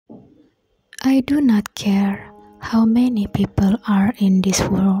I do not care how many people are in this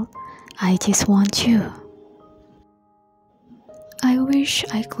world, I just want you. I wish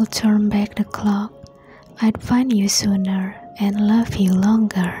I could turn back the clock, I'd find you sooner and love you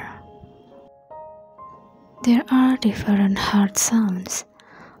longer. There are different heart sounds,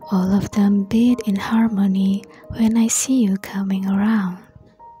 all of them beat in harmony when I see you coming around.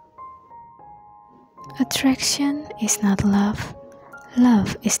 Attraction is not love,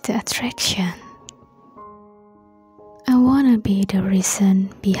 love is the attraction. I wanna be the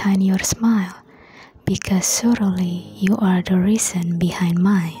reason behind your smile, because surely you are the reason behind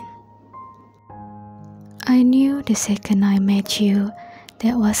mine. I knew the second I met you,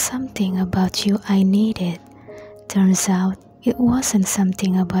 there was something about you I needed. Turns out it wasn't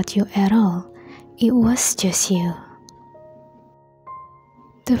something about you at all, it was just you.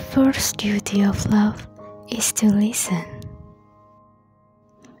 The first duty of love is to listen.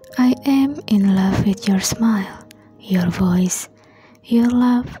 I am in love with your smile, your voice, your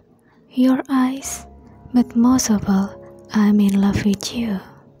love, your eyes, but most of all, I'm in love with you.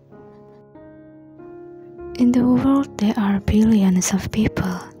 In the world there are billions of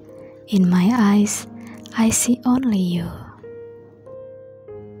people. In my eyes, I see only you.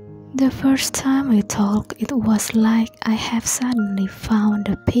 The first time we talked, it was like I have suddenly found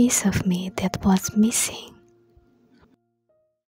a piece of me that was missing.